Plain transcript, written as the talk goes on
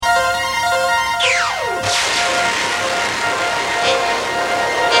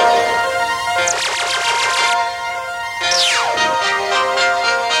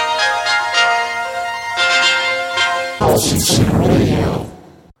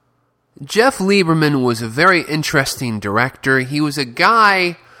Jeff Lieberman was a very interesting director. He was a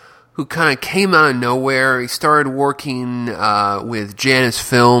guy who kind of came out of nowhere. He started working with Janus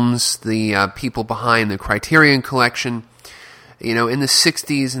Films, the people behind the Criterion Collection. You know, in the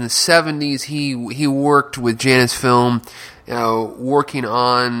 60s and the 70s, he worked with Janus Film, working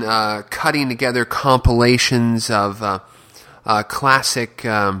on cutting together compilations of classic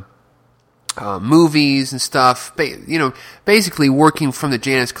movies and stuff. Basically working from the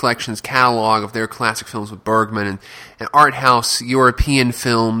Janus Collection's catalog of their classic films with Bergman and art house European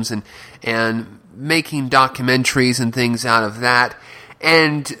films and making documentaries and things out of that.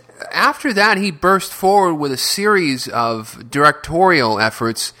 And after that, he burst forward with a series of directorial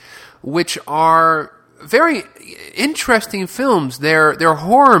efforts, which are very interesting films. They're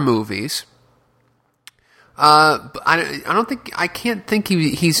horror movies. I can't think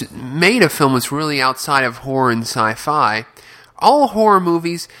he's made a film that's really outside of horror and sci-fi. All horror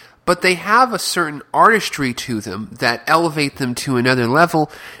movies, but they have a certain artistry to them that elevate them to another level,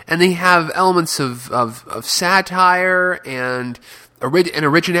 and they have elements of satire and an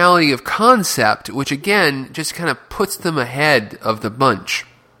originality of concept, which again just kind of puts them ahead of the bunch.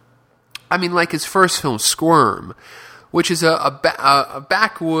 I mean, like his first film, Squirm, which is a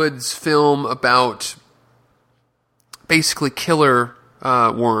backwoods film about basically killer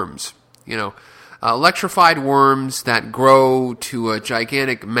worms, electrified worms that grow to a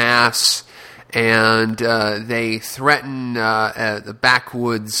gigantic mass, and they threaten the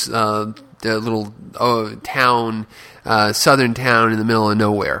backwoods, the little town, southern town in the middle of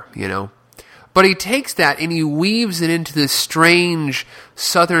nowhere, But he takes that and he weaves it into this strange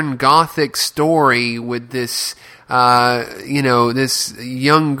Southern Gothic story with this, this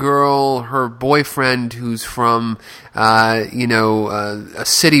young girl, her boyfriend who's from, a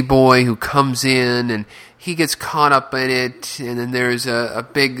city boy who comes in and he gets caught up in it, and then there's a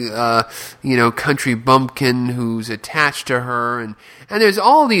big, country bumpkin who's attached to her, and there's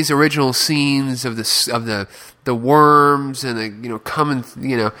all these original scenes of the worms and the coming,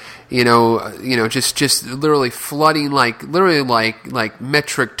 just literally flooding, like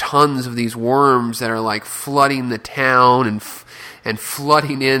metric tons of these worms that are like flooding the town and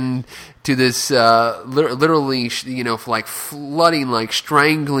flooding in to this literally, like flooding, like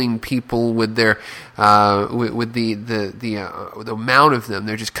strangling people with their with the amount of them.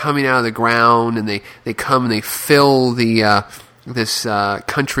 They're just coming out of the ground, and they come and they fill the this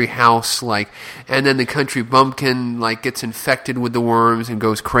country house, and then the country bumpkin gets infected with the worms and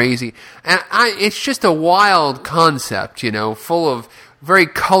goes crazy. And it's just a wild concept, full of very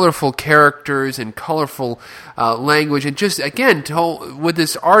colorful characters and colorful language, and just again told with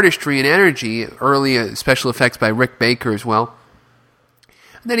this artistry and energy. Early special effects by Rick Baker as well.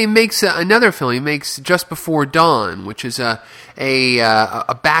 And then he makes another film. He makes Just Before Dawn, which is a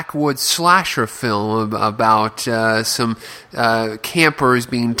backwoods slasher film about some campers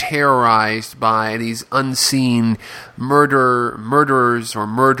being terrorized by these unseen murderer,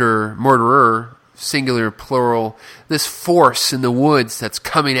 singular, plural, this force in the woods that's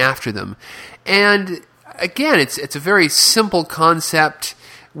coming after them. And again, it's a very simple concept,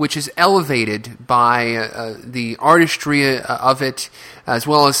 which is elevated by the artistry of it, as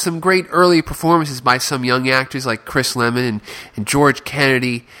well as some great early performances by some young actors like Chris Lemmon and George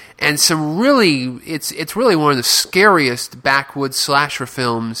Kennedy, and some really, it's really one of the scariest backwoods slasher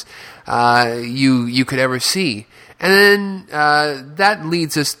films you could ever see. And then that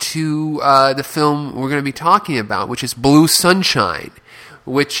leads us to the film we're going to be talking about, which is Blue Sunshine,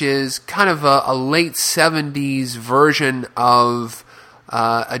 which is kind of a late 70s version of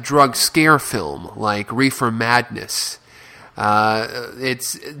a drug scare film like Reefer Madness.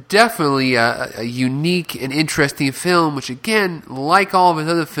 It's definitely a unique and interesting film, which again, like all of his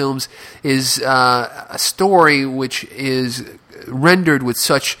other films, is a story which is rendered with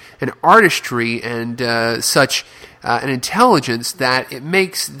such an artistry and such an intelligence that it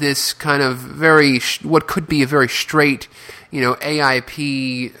makes this kind of what could be a very straight,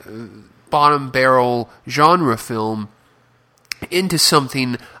 AIP bottom barrel genre film into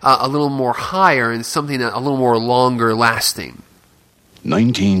something a little more higher and something a little more longer lasting.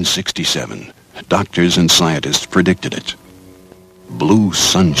 1967. Doctors and scientists predicted it. Blue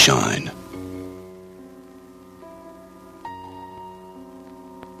Sunshine.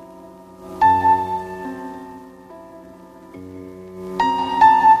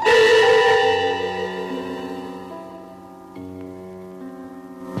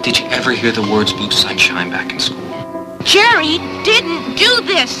 Did you ever hear the words Blue Sunshine back in school? Jerry didn't do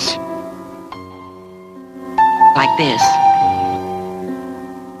this. Like this.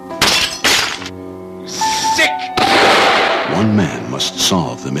 Sick! One man must must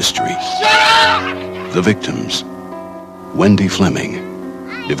solve the mystery. The victims: Wendy Fleming,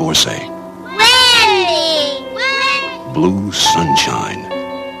 divorcee. Wendy! Blue Sunshine.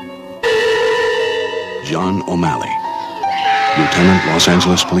 John O'Malley, Lieutenant, Los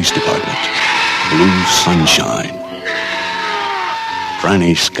Angeles Police Department. Blue Sunshine.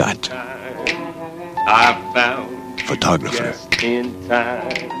 Franny Scott, I found photographer. just in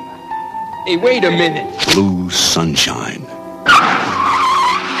time. Hey, wait a minute. Blue Sunshine.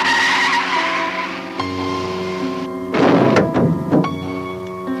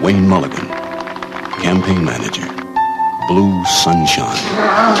 Wayne Mulligan, campaign manager. Blue Sunshine.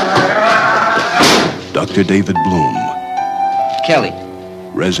 Dr. David Bloom, Kelly,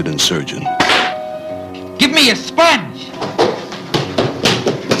 resident surgeon. give me a sponge.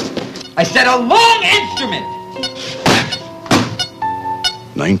 I said a long instrument.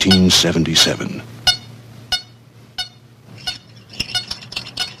 1977.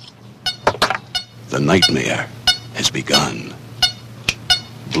 The nightmare has begun.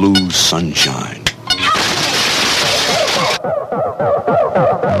 Blue Sunshine.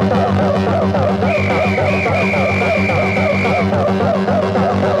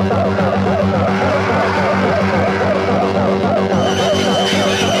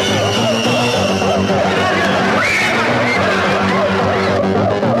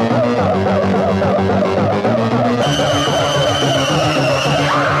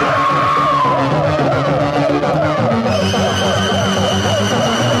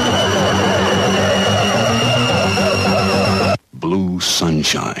 Blue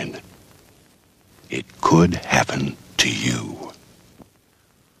Sunshine. It could happen to you.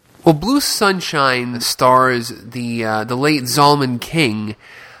 Well, Blue Sunshine stars the late Zalman King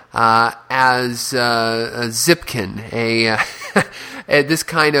as Zipkin, this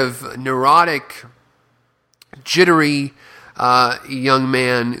kind of neurotic, jittery young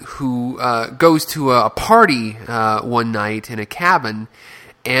man who goes to a party one night in a cabin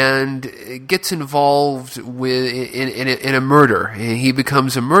and gets involved in a murder. He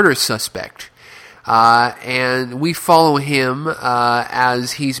becomes a murder suspect. And we follow him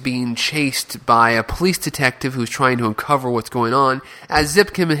as he's being chased by a police detective who's trying to uncover what's going on, as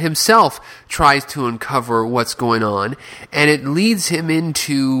Zipkin himself tries to uncover what's going on, and it leads him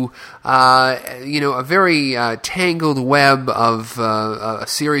into a very tangled web of a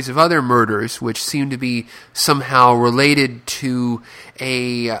series of other murders which seem to be somehow related to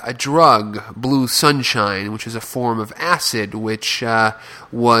a drug, Blue Sunshine, which is a form of acid which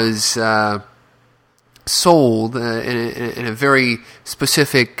was sold in a very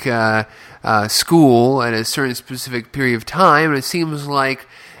specific school at a certain specific period of time, and it seems like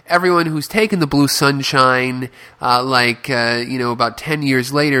everyone who's taken the Blue Sunshine, about 10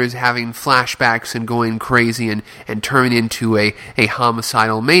 years later, is having flashbacks and going crazy and turning into a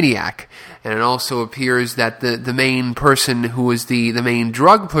homicidal maniac. And it also appears that the main person who was the main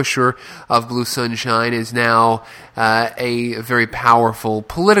drug pusher of Blue Sunshine is now a very powerful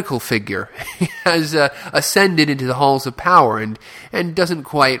political figure. He has ascended into the halls of power and doesn't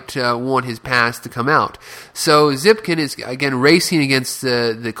quite want his past to come out. So Zipkin is again racing against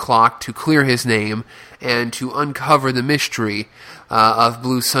the clock to clear his name and to uncover the mystery of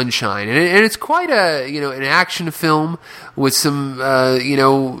Blue Sunshine, and it's quite an action film with some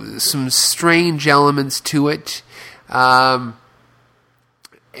some strange elements to it, some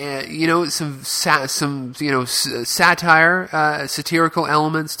satire, satirical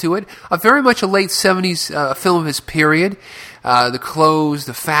elements to it. Very much a late 70s film of his period. The clothes,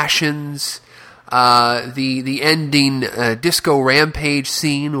 the fashions. The ending disco rampage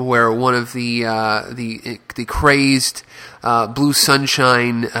scene where one of the crazed Blue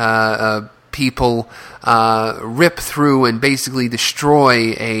Sunshine people rip through and basically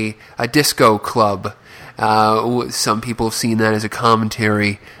destroy a disco club. Some people have seen that as a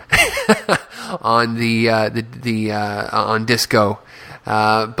commentary on on disco.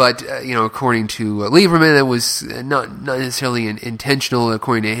 But according to Lieberman, it was not necessarily intentional.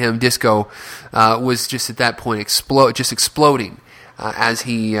 According to him, disco was just at that point exploding as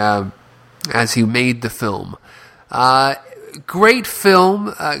he made the film. Great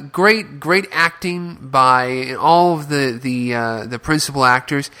film, great acting by all of the principal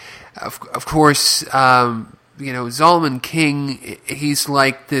actors. Of course, Zalman King. He's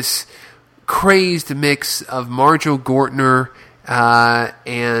like this crazed mix of Marjoe Gortner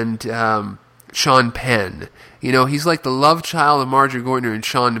and Sean Penn. He's like the love child of Marjoe Gortner and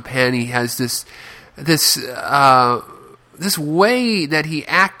Sean Penn. He has this way that he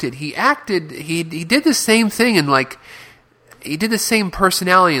acted. He did the same thing he did the same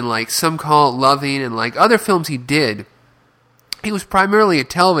personality in Some Call It Loving and other films he did. he was primarily a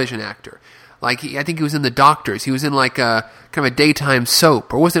television actor. Like I think he was in The Doctors. He was in like a kind of a daytime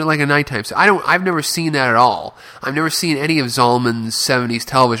soap, or was it like a nighttime soap? I've never seen that at all. I've never seen any of Zalman's 70s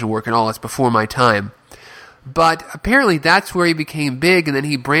television work at all. It's before my time. But apparently that's where he became big, and then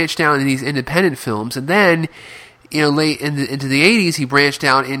he branched out into these independent films, and then late into the 80s he branched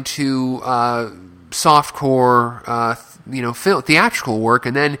out into softcore theatrical work,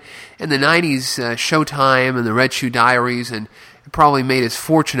 and then in the 90s Showtime and the Red Shoe Diaries, and probably made his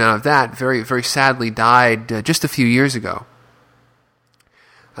fortune out of that. Very, very sadly died just a few years ago.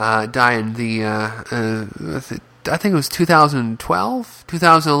 Died in the I think it was 2012,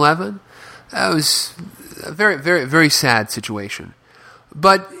 2011. That was a very, very, very sad situation.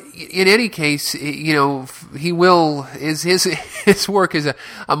 But in any case, he will his work is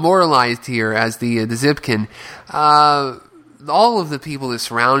immortalized here as the Zipkin. All of the people that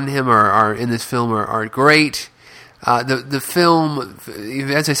surround him are in this film are great. The film,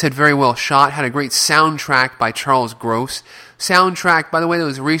 as I said, very well shot. Had a great soundtrack by Charles Gross. Soundtrack, by the way, that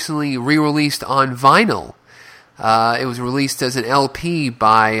was recently re-released on vinyl. It was released as an LP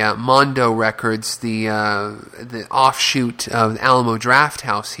by Mondo Records, the offshoot of Alamo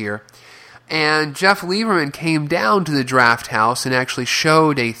Drafthouse here. And Jeff Lieberman came down to the Drafthouse and actually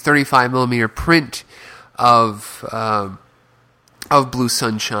showed a 35mm print of Blue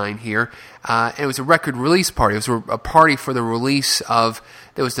Sunshine here. And it was a record release party. It was a party for the release of...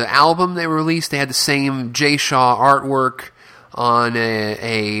 There was the album they released. They had the same Jay Shaw artwork on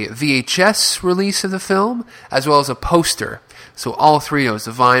a VHS release of the film, as well as a poster. So all three of those,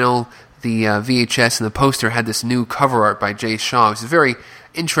 the vinyl, the VHS, and the poster, had this new cover art by Jay Shaw. It was a very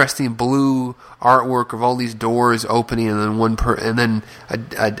interesting blue artwork of all these doors opening, and then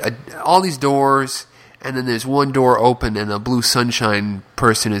all these doors, and then there's one door open, and the Blue Sunshine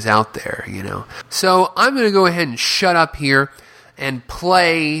person is out there, So I'm going to go ahead and shut up here and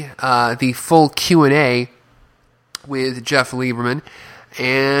play the full Q&A with Jeff Lieberman,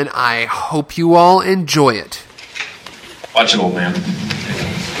 and I hope you all enjoy it. Watch it, old man.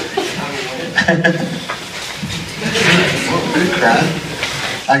 Good crowd.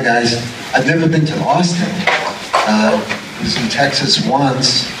 Hi, guys. I've never been to Austin. I was in Texas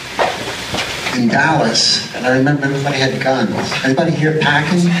once, in Dallas, and I remember everybody had guns. Anybody here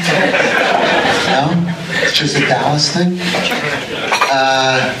packing? No? It's just a Dallas thing?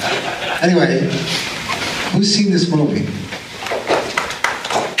 Anyway, who's seen this movie?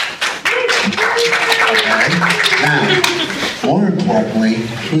 Okay. Now, more importantly,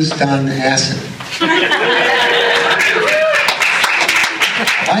 who's done acid?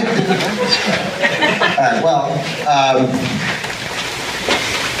 I did. All right, well,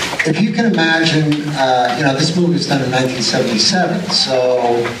 if you can imagine, this movie was done in 1977, so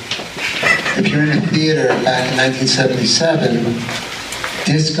if you're in a theater back in 1977,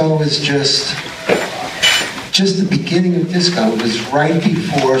 disco was just the beginning of disco. It was right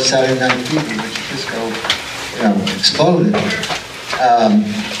before Saturday Night Fever, which disco, exploded.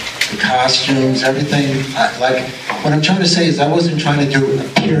 The costumes, everything. What I'm trying to say is I wasn't trying to do a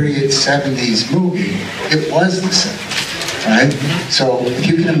period 70s movie. It was the 70s, right? So if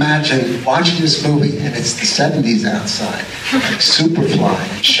you can imagine watching this movie and it's the 70s outside, like Superfly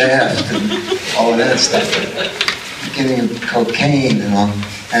and Shaft and all of that stuff. Beginning of cocaine and all.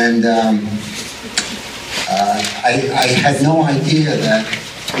 And I had no idea that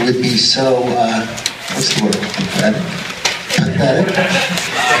it would be so, what's the word? Pathetic?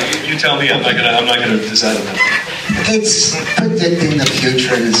 You tell me. I'm not gonna decide on that. It's predicting the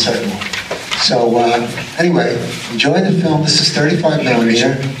future in a certain way. So anyway, enjoy the film. This is 35mm,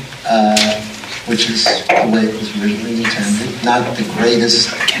 which is the way it was originally intended. Not the greatest,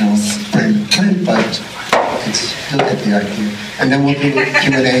 print, but you'll get the idea. And then we'll do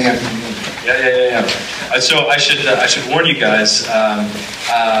Q&A after. Yeah. So I should warn you guys.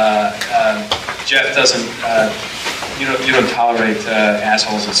 Jeff doesn't. You don't tolerate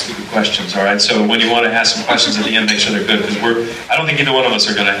assholes and stupid questions. All right. So when you want to ask some questions at the end, make sure they're good, because I don't think either one of us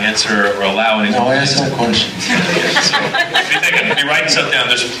are going to answer or allow any. No, ask no questions. So if you're writing stuff down,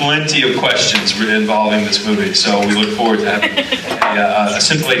 there's plenty of questions involving this movie. So we look forward to having a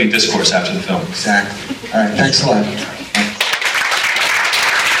scintillating discourse after the film. Exactly. All right. Thanks a lot.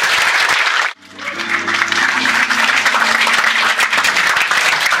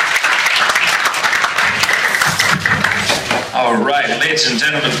 All right, ladies and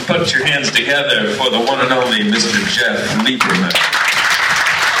gentlemen, put your hands together for the one and only Mr. Jeff Lieberman.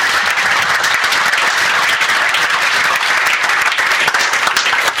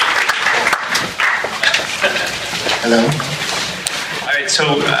 Hello. All right, so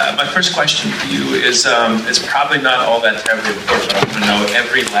So my first question for you is, it's probably not all that terribly important, but I want to know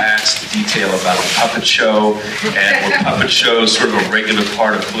every last detail about the puppet show, and were puppet shows sort of a regular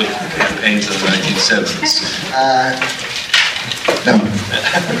part of political campaigns in the 1970s? No.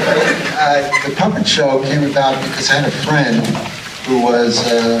 The puppet show came about because I had a friend who was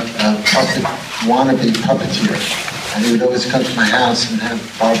a wannabe puppeteer. And he would always come to my house and have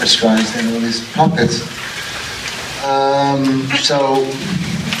Barbra Streisand and all these puppets. So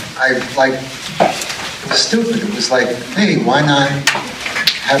it was stupid. It was like, hey, why not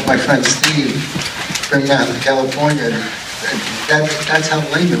have my friend Steve bring me out to California? That's how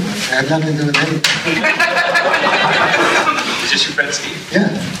lame it was. It had nothing to do with anything. Is this your friend Steve? Yeah.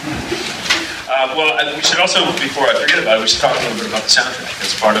 We should also, before I forget about it, we should talk a little bit about the soundtrack.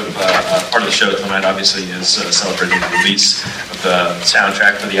 As part of the show tonight, obviously, is celebrating the release of the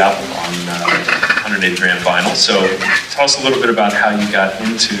soundtrack for the album on 180 gram vinyl. So tell us a little bit about how you got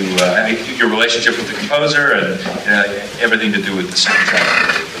into your relationship with the composer and everything to do with the soundtrack.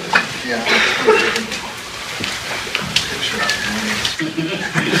 Yeah.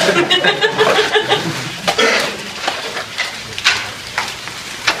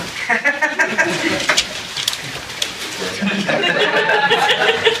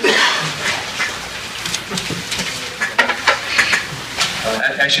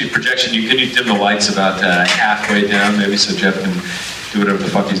 Actually, projection, can you dim the lights about halfway down, maybe, so Jeff can do whatever the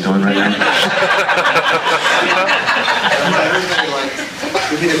fuck he's doing right now? Everybody,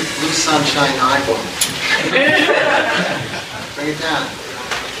 give me the blue sunshine eyeball. Bring it down.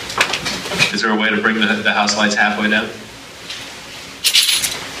 Is there a way to bring the house lights halfway down?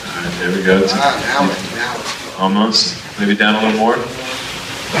 All right, there we go. Now. Almost. Maybe down a little more.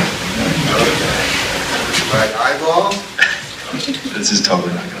 Right, eyeball. This is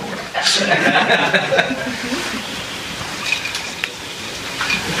totally not going to work.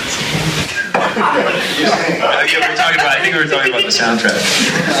 I think we were talking about the soundtrack.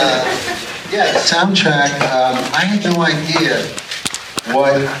 The soundtrack. I had no idea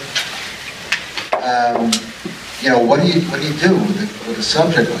what do you do with a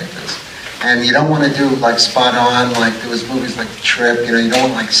subject like this? And you don't want to do like spot on, like there was movies like The Trip. You don't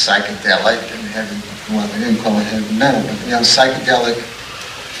want like psychedelic and heavy. Well, they didn't call it heavy metal, but psychedelic,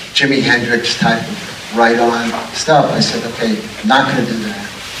 Jimi Hendrix type of right-on stuff. I said, okay, I'm not going to do that.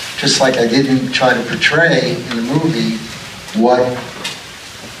 Just like I didn't try to portray in the movie what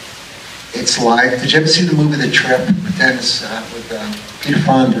it's like. Did you ever see the movie The Trip with Peter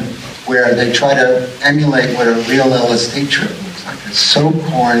Fonda, where they try to emulate what a real LSD trip looks like? It's so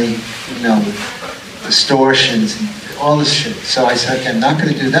corny, distortions and all this shit. So I said, okay, I'm not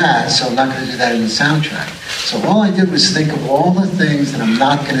going to do that, so I'm not going to do that in the soundtrack. So all I did was think of all the things that I'm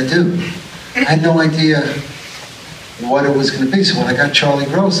not going to do. I had no idea what it was going to be. So when I got Charlie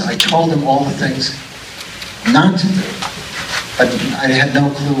Gross, I told him all the things not to do. But I had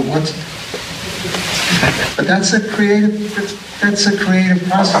no clue what to do. But that's a creative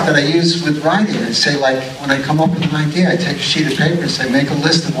process that I use with writing. I say, like, when I come up with an idea, I take a sheet of paper and say, make a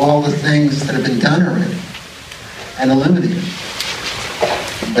list of all the things that have been done already and eliminate it.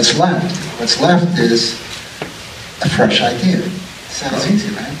 What's left? What's left is a fresh idea. Sounds easy,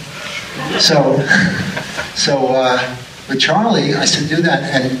 right? So with Charlie, I said, do that,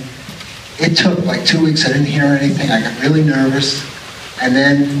 and it took like 2 weeks. I didn't hear anything. I got really nervous. And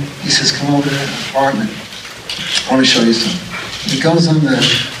then he says, come over to the apartment. I want to show you something. He goes on the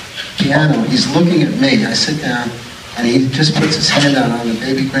piano. He's looking at me. I sit down, and he just puts his hand out on the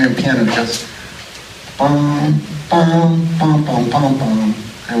baby grand piano and goes, bum, bum, bum, bum, bum, bum.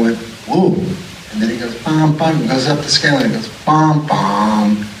 I went, whoa. And then he goes, bum, bum, and goes up the scale, and he goes, bum,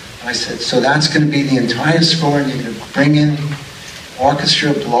 bum. And I said, so that's going to be the entire score, and you're going to bring in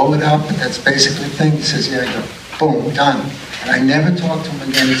orchestra, blow it up, and that's basically the thing. He says, yeah. I go, boom, done. And I never talked to him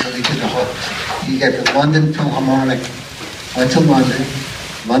again until he did the whole. He got the London Philharmonic, went to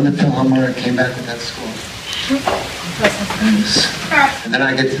London Philharmonic, came back with that score. And then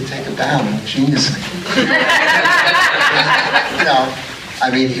I get to take a bow, I'm genius.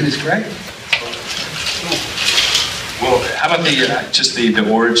 He was great. Well, how about the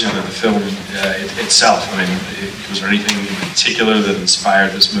origin of the film itself? I mean, was there anything in particular that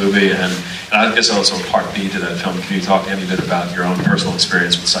inspired this movie? And I guess also a part B to that film. Can you talk any bit about your own personal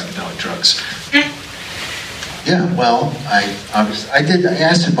experience with psychedelic drugs? Yeah, well, I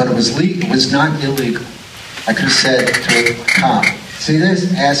asked him when it was legal. It was not illegal. I could have said to a cop, see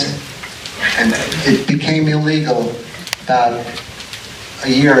this? Acid. And it became illegal about a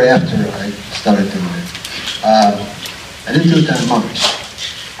year after I started doing it. I didn't do it that much,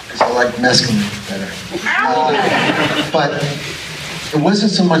 because I like mescaline better. But it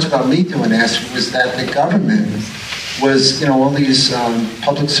wasn't so much about me doing acid, it was that the government was, all these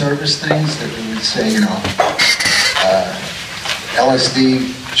public service things that they would say,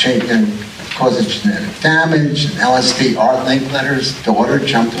 LSD causes genetic damage, and LSD art link letters, daughter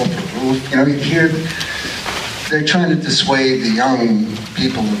jumped off a roof. You hear they're trying to dissuade the young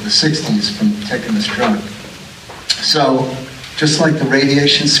people of the 60s from taking this drug. So, just like the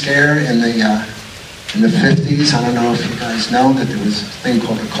radiation scare in the 50s, I don't know if you guys know that there was a thing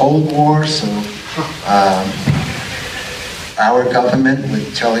called the Cold War. So, our government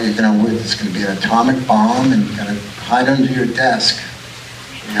would tell you, there's going to be an atomic bomb, and you're going to hide under your desk.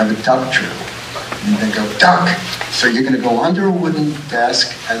 You have a duck drill. And they go, duck! So you're going to go under a wooden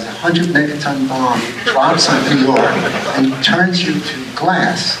desk as a 100 megaton bomb drops on New York and turns you to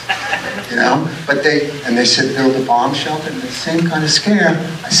glass. But they said build a bomb shelter, and the same kind of scare.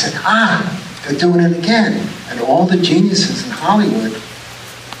 I said, they're doing it again. And all the geniuses in Hollywood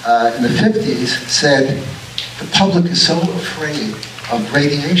in the 50s said, the public is so afraid of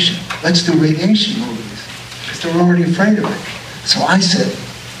radiation. Let's do radiation movies, because they're already afraid of it. So I said,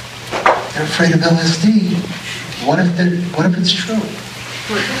 they're afraid of LSD. What if it's true?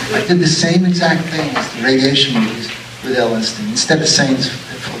 I did the same exact thing as the radiation movies with LSD. Instead of saying it's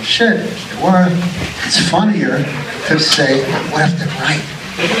full of shit, it's funnier to say, what if they're right?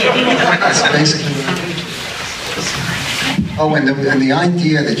 That's basically what it is. Oh, and the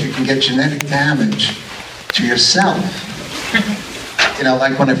idea that you can get genetic damage to yourself.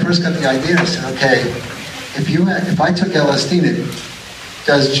 Like when I first got the idea, I said, okay, if I took LSD and it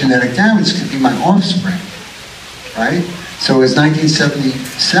does genetic damage, it could be my offspring, right? So it was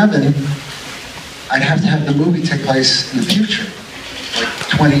 1977, I'd have to have the movie take place in the future, like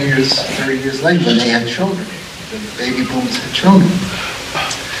 20 years, 30 years later when they had children. The baby boomers had children.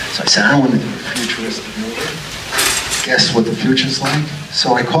 So I said, I don't want to do a futuristic movie. Guess what the future's like?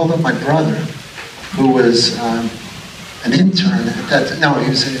 So I called up my brother, who was an intern at that time. No, he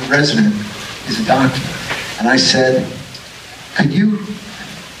was a resident. He's a doctor. And I said, could you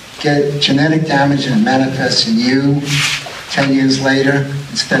get genetic damage and it manifests in you 10 years later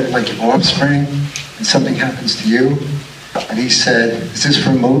instead of like your offspring and something happens to you? And he said, is this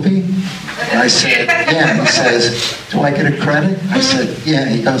for a movie? And I said, yeah. And he says, do I get a credit? I said, yeah.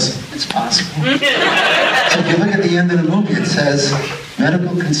 He goes, it's possible. So if you look at the end of the movie, it says,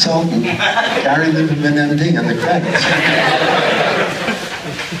 medical consultant, Gary Lieberman, MD, on the credits.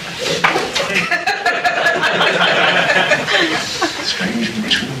 Strange but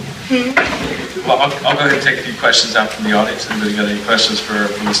true. Well, I'll go ahead and take a few questions out from the audience. Anybody got any questions for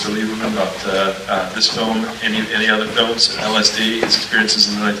Mr. Lieberman about this film, any other films, LSD, his experiences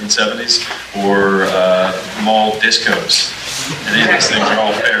in the 1970s, or mall discos? Any of these things are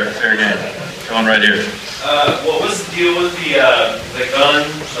all fair game. Come on right here. What was the deal with the gun,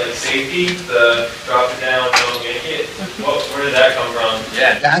 like safety, the drop it down, don't make it? Where did that come from?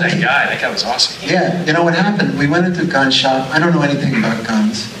 Yeah, that guy was awesome. Yeah, you know what happened? We went into a gun shop. I don't know anything about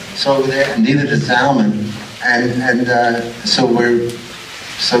guns, so and neither does Zalman. And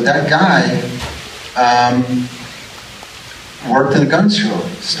so that guy worked in a gun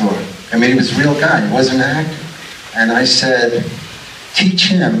store. I mean, he was a real guy. He wasn't an actor. And I said, teach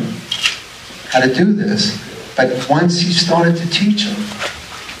him how to do this. But once he started to teach him,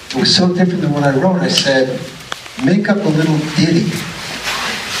 it was so different than what I wrote. I said, make up a little ditty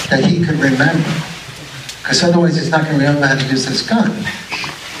that he could remember. Because otherwise he's not going to remember how to use this gun.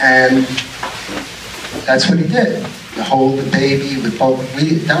 And that's what he did. The hold the baby with both.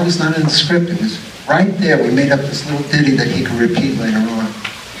 That was not in the script. It was right there. We made up this little ditty that he could repeat later on.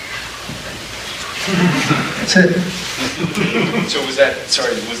 That's it. So was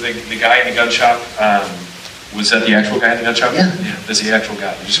the guy in the gun shop, was that the actual guy in the gun shop? Yeah. That's the actual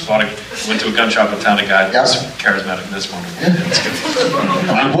guy. You just went to a gun shop and found a guy that was charismatic. That's wonderful. Yeah. That's good.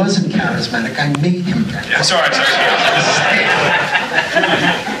 I wasn't charismatic. I made him charismatic. Yeah, sorry.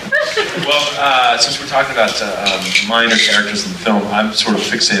 Well, since we're talking about minor characters in the film, I'm sort of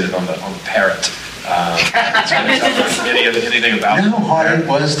fixated on the parrot. Anything about it? You know how hard it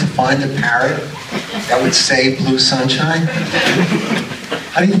was to find a parrot that would say Blue Sunshine?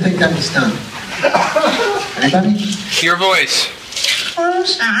 How do you think that was done? Anybody? Your voice. Blue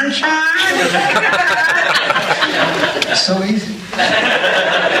Sunshine. It's so easy.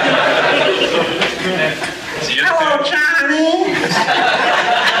 Hello, Johnny.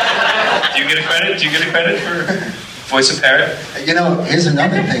 Do you get a credit for voice of parrot? You know, here's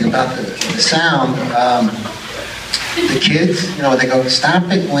another thing about the sound. the kids, they go,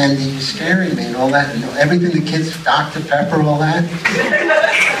 "Stop it, Wendy, you're scaring me," and all that. Everything the kids, Dr. Pepper, all that.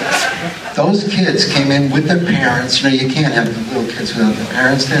 Those kids came in with their parents. You can't have the little kids without their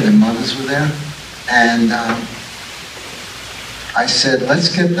parents there. Their mothers were there. And I said, "Let's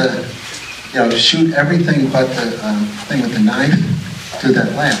get shoot everything but the thing with the knife. Do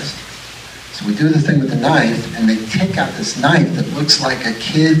that last." So we do the thing with the knife, and they take out this knife that looks like a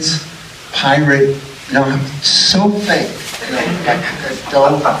kid's pirate, so fake, like a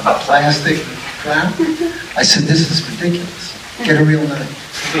dough, plastic crap. I said, "This is ridiculous. Get a real knife."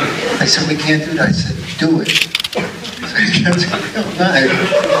 They said, "We can't do that." I said, "Do it." So he gets a real knife.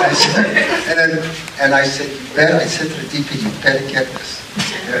 I said, I said to the DP, "You better get this."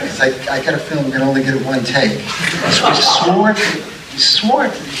 He's like, "I got a feeling we can only get it one take." So he swore to these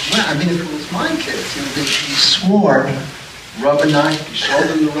women. I mean, if it was my kids, he swore, rubber knife, he showed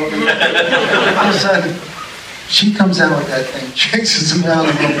them the rubber knife. All of a sudden, she comes out with that thing, chases him around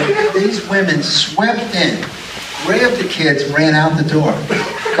the room. These women swept in, grabbed the kids, ran out the door.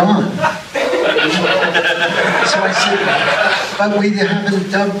 Gone. So I said, "But we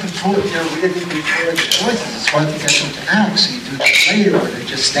haven't dubbed the foot, we didn't even record the voices. It's hard to get them to act, so you do that later, or they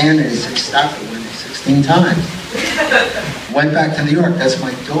just stand there and say, 'Stop it,' when 16 times. Went back to New York. That's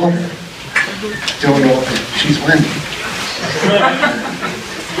my daughter doing all that. She's Wendy.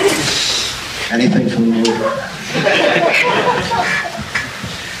 Anything from the movie.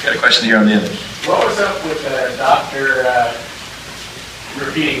 Got a question here on the end. What was up with the doctor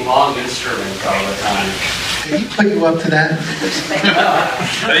repeating long instruments all the time? Did he put you up to that?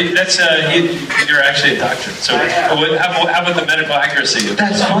 That's you're actually a doctor. So how about the medical accuracy?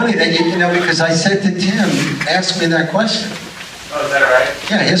 That's funny that because I said to Tim, ask me that question. Oh, is that right?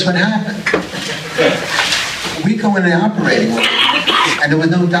 Yeah, here's what happened. We go in the operating room, and there were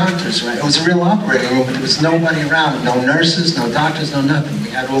no doctors, right? It was a real operating room, but there was nobody around. No nurses, no doctors, no nothing. We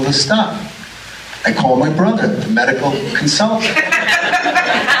had all this stuff. I called my brother, the medical consultant,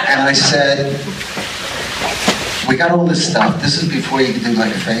 and I said, "We got all this stuff. This is before you could do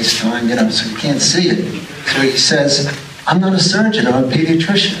like a FaceTime, so you can't see it." So he says, "I'm not a surgeon, I'm a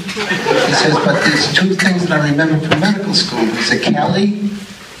pediatrician." He says, "But there's two things that I remember from medical school. There's a Kelly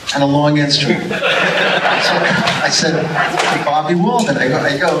and a long instrument." So I said, to Bobby Walden, I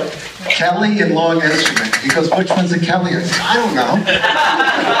go, "Kelly and long instrument." He goes, "Which one's a Kelly?" I said, "I don't know."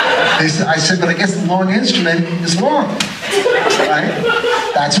 I said, "But I guess the long instrument is long." Right?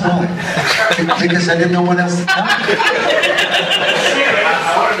 That's why. Because I didn't know what else to tell you.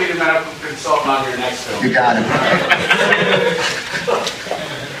 I want to be the medical consultant on your next film. You got it.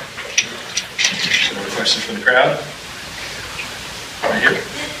 Another question from the crowd? Right here.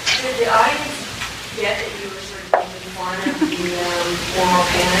 Did the audience get that you were sort of making fun of the moral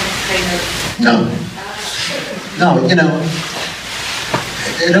panic kind of? No,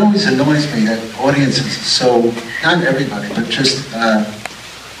 it always annoys me that audiences are so, not everybody, but just,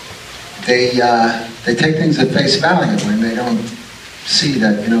 they take things at face value and they don't see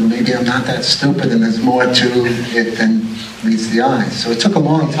that, maybe I'm not that stupid and there's more to it than meets the eye. So it took a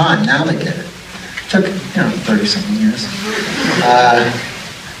long time. Now they get it. It took, 30-something years.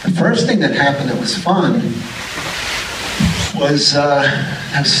 The first thing that happened that was fun was,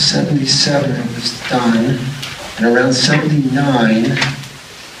 that was 77, it was done, and around 79,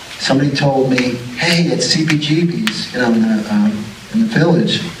 somebody told me, "Hey, at CBGB's, in the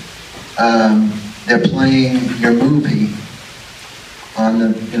village, they're playing your movie on the,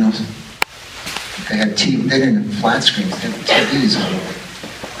 they had TV, they didn't have flat screens, they had TVs on.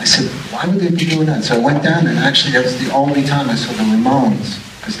 I said, "Why would they be doing that?" So I went down, and actually that was the only time I saw the Ramones,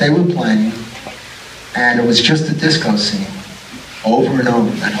 because they were playing, and it was just a disco scene, over and over,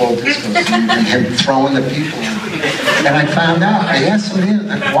 that whole disco scene, and him throwing the people in. And I found out, I asked him,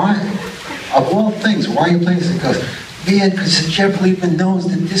 "Why, of all things, why are you playing this?" He goes, "Man, because Jeff Liebman knows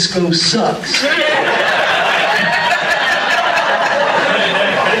that disco sucks."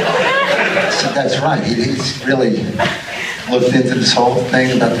 So that's right, he's really looked into this whole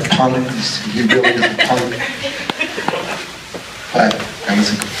thing about the punk. He really is a punk. But that was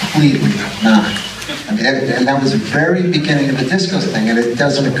a completely not. I mean, and that was the very beginning of the disco thing, and it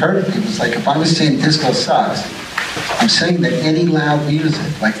doesn't occur to people. It's like, if I was saying disco sucks, I'm saying that any loud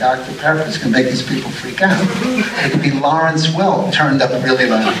music, like Dr. Pepper's, can make these people freak out. It could be Lawrence Welk turned up really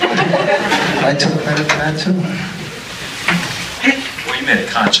loud. I took credit for that, too. Well, you made a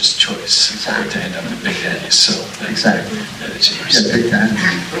conscious choice to end up with Big Daddy, so... Exactly. Yeah, Big Daddy.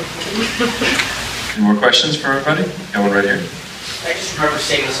 Any more questions for everybody? Got one right here. I just remember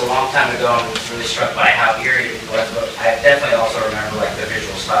seeing this a long time ago and was really struck by how eerie it was, but I definitely also remember the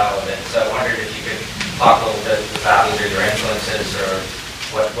visual style of it. So I wondered if you could talk a little bit about either your influences or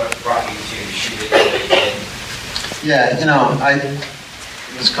what brought you to shoot it the way you did. Yeah, I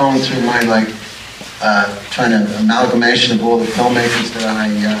was going through my trying to amalgamation of all the filmmakers that I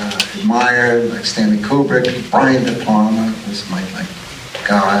admired, like Stanley Kubrick, Brian De Palma was my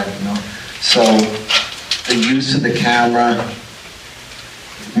god, So the use of the camera,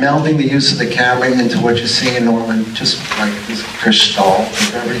 melding the use of the camera into what you see in Norman, just like this gestalt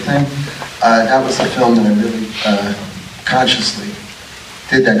of everything. That was the film that I really consciously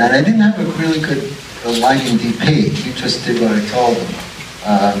did that. And I didn't have a really good lighting DP. He just did what I told him.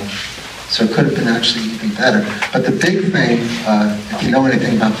 So it could have been actually even better. But the big thing, if you know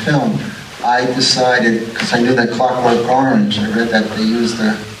anything about film, I decided, because I knew that Clockwork Orange, I read that they used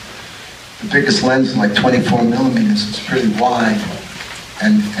the biggest lens, like 24 millimeters. It's pretty wide.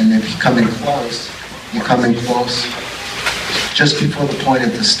 And if you come in close just before the point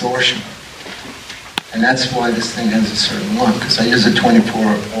of distortion. And that's why this thing has a certain look, because I use a 24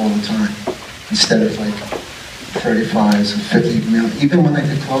 all the time, instead of 35s and 50 mil, even when I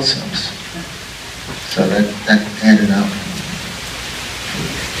did close-ups. So that ended up.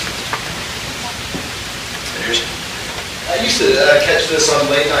 I used to catch this on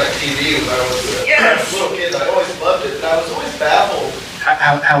late night TV when I was a little kid. I always loved it, but I was always baffled.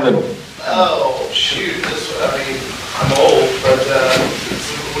 How little? Oh, shoot. I'm old, but...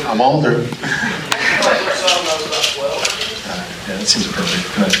 I'm older. I first saw him when I was about 12. Yeah, that seems perfect.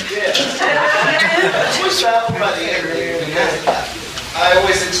 Good. Yeah. I was baffled by the interview because I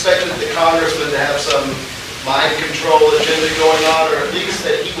always expected the congressman to have some mind control agenda going on, or at least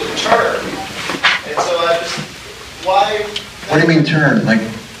that he would turn. And so I just... Why... What do you mean turn? Like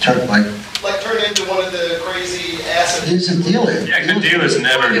turn into one of the crazy acid... He's a dealer. Yeah, good dealers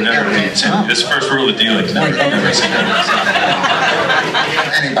never means it. This first rule of dealing. Never say never.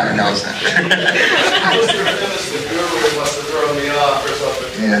 Anybody knows that.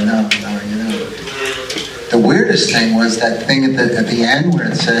 Yeah, no. The weirdest thing was that thing at the end where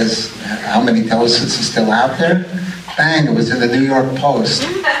it says how many doses are still out there. Bang! It was in the New York Post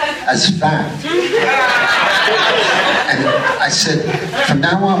as fact. And I said, from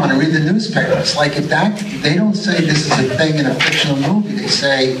now on, when I read the newspaper, it's like if they don't say this is a thing in a fictional movie. They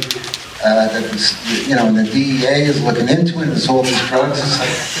say that this, and the DEA is looking into it. There's all these drugs. It's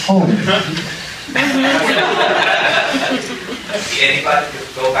like, holy. Did anybody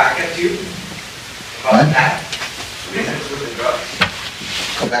go back at you about that? With the drugs?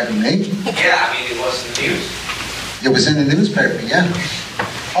 Go back to me? Yeah, it was in the news. It was in the newspaper, yeah.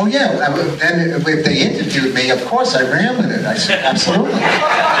 Oh, yeah. Then if they interviewed me, of course I ran with it. I said, absolutely.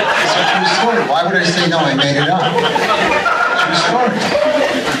 It's a true story. Why would I say no? I made it up. True story.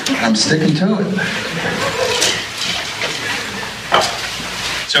 And I'm sticking to it.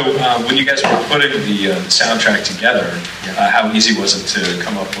 So when you guys were putting the soundtrack together, how easy was it to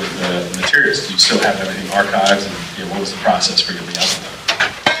come up with the materials? Did you still have everything archived? And what was the process for getting the album done?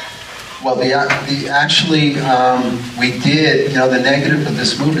 Well, we did, the negative of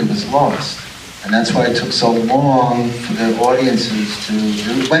this movie was lost. And that's why it took so long for the audiences to,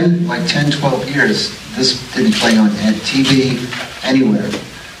 it went like 10, 12 years. This didn't play on TV anywhere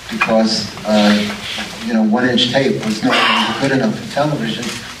because, 1-inch tape was not good enough for television.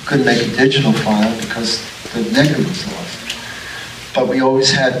 Couldn't make a digital file because the negative was lost. But we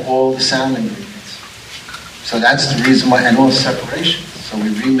always had all the sound ingredients. So that's the reason why, and all the separation. So we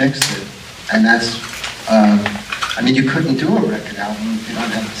remixed it. And that's, you couldn't do a record album if you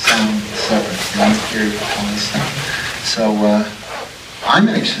don't have the sound separate. You don't hear all this stuff. So I'm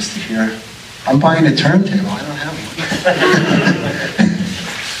anxious to hear. I'm buying a turntable. I don't have one.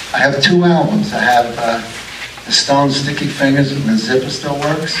 I have 2 albums. I have the Stones' Sticky Fingers when the zipper still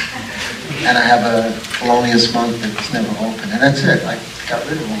works. And I have a Thelonious Monk that was never open. And that's it. I got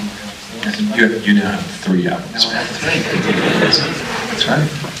rid of all my albums. You now have 3 albums. Now I have 3. That's right.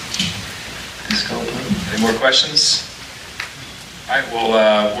 Any more questions? All right. Well,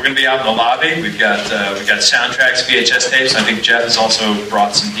 we're going to be out in the lobby. We've got soundtracks, VHS tapes. I think Jeff has also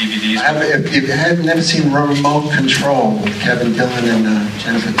brought some DVDs. If you have never seen Remote Control with Kevin Dillon and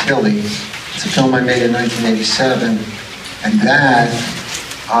Jennifer Tilly, it's a film I made in 1987, and that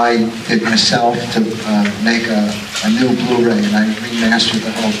I did myself to make a new Blu-ray, and I remastered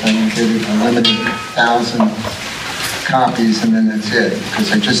the whole thing and did a limited 1,000 copies, and then that's it,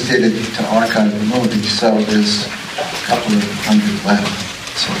 because I just did it to archive the movie, so there's a couple of hundred left.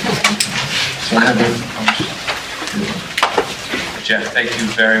 So I have a bunch. Jeff, thank you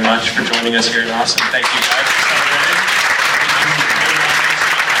very much for joining us here in Austin. Thank you guys for celebrating.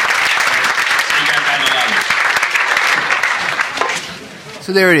 See you guys down the lobby.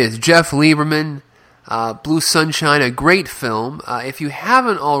 So there it is, Jeff Lieberman, Blue Sunshine, a great film. If you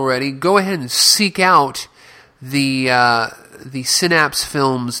haven't already, go ahead and seek out the Synapse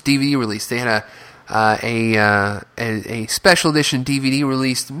Films DVD release. They had a special edition DVD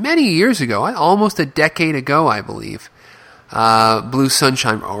released many years ago, almost a decade ago, I believe. Blue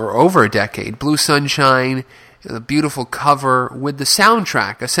Sunshine, or over a decade. Blue Sunshine, a beautiful cover with the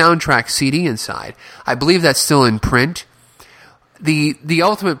soundtrack, a soundtrack CD inside. I believe that's still in print. The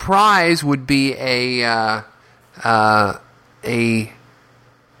ultimate prize would be a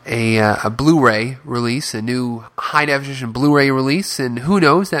Blu-ray release, a new high definition Blu-ray release, and who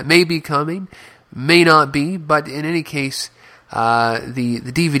knows, that may be coming, may not be, but in any case, the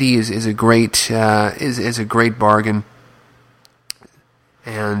DVD is a great is a great bargain.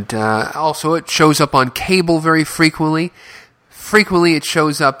 And also, it shows up on cable very frequently. Frequently, it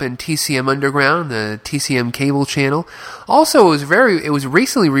shows up in TCM Underground, the TCM cable channel. Also, it was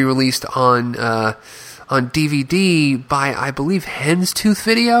recently re-released on DVD by, I believe, Hen's Tooth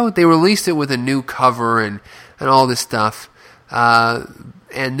Video. They released it with a new cover and all this stuff.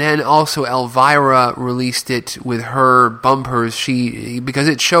 And then also Elvira released it with her bumpers. Because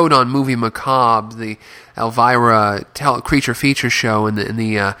it showed on Movie Macabre, the Elvira creature feature show in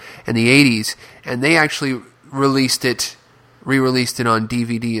the 80s, and they actually re-released it on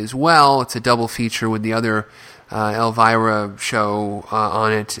DVD as well. It's a double feature with the other Elvira show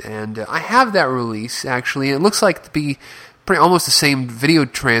on it, and I have that release actually. It looks like to be almost the same video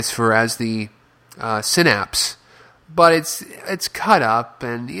transfer as the Synapse, but it's cut up,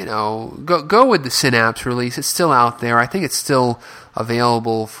 and go with the Synapse release. It's still out there. I think it's still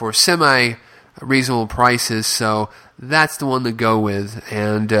available for semi-reasonable prices, so that's the one to go with,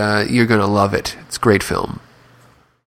 and you're going to love it. It's a great film.